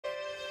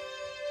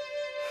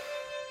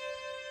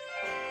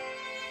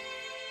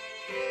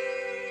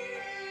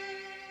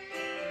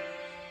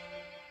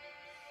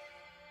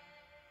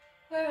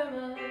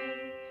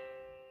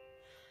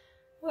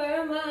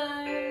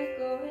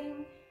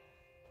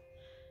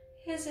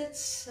Is it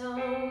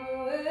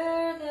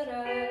somewhere that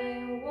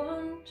I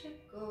want to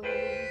go?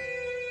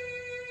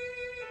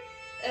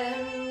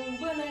 And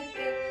when I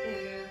get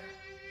there,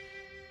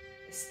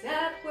 is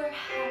that where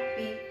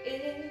happy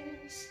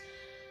is?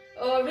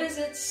 Or is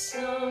it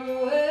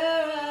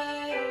somewhere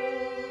I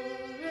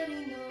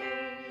already know?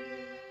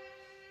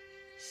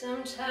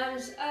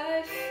 Sometimes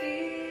I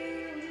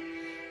feel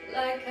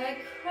like I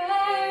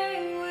cry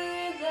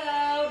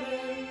without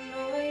a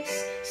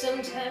noise.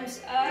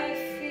 Sometimes I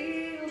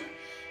feel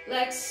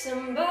like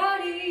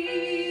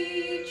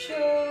somebody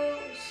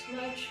chose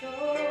my choice.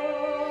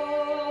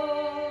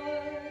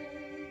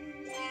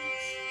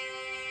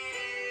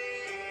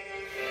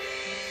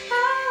 I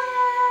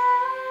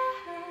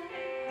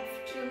have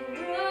to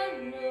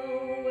run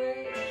away.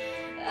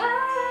 I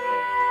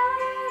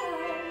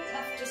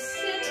have to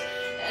sit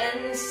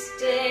and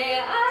stay.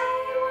 I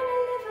wanna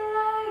live a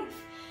life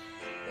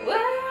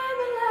where I'm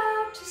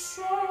allowed to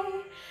say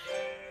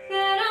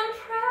that I'm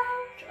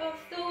proud of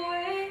the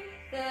way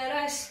that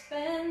I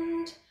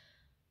spend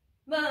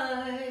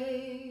my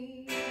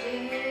days.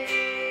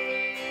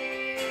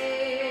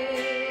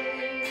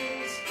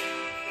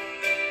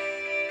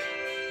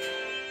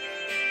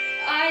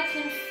 I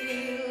can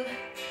feel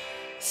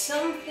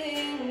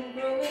something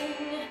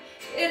growing.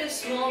 It is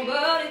small,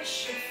 but it's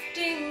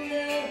shifting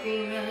the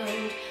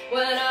ground.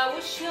 When I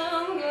was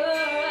younger,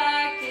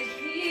 I could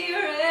hear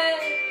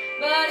it,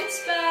 but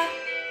it's back.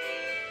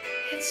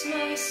 It's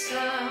my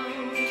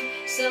sound.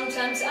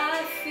 Sometimes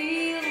I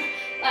feel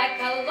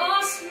like I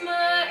lost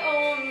my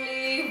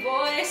only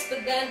voice,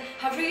 but then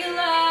I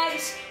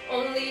realize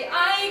only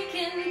I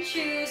can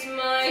choose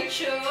my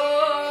choice.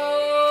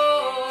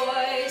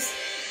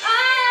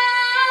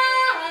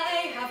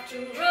 I have to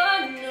run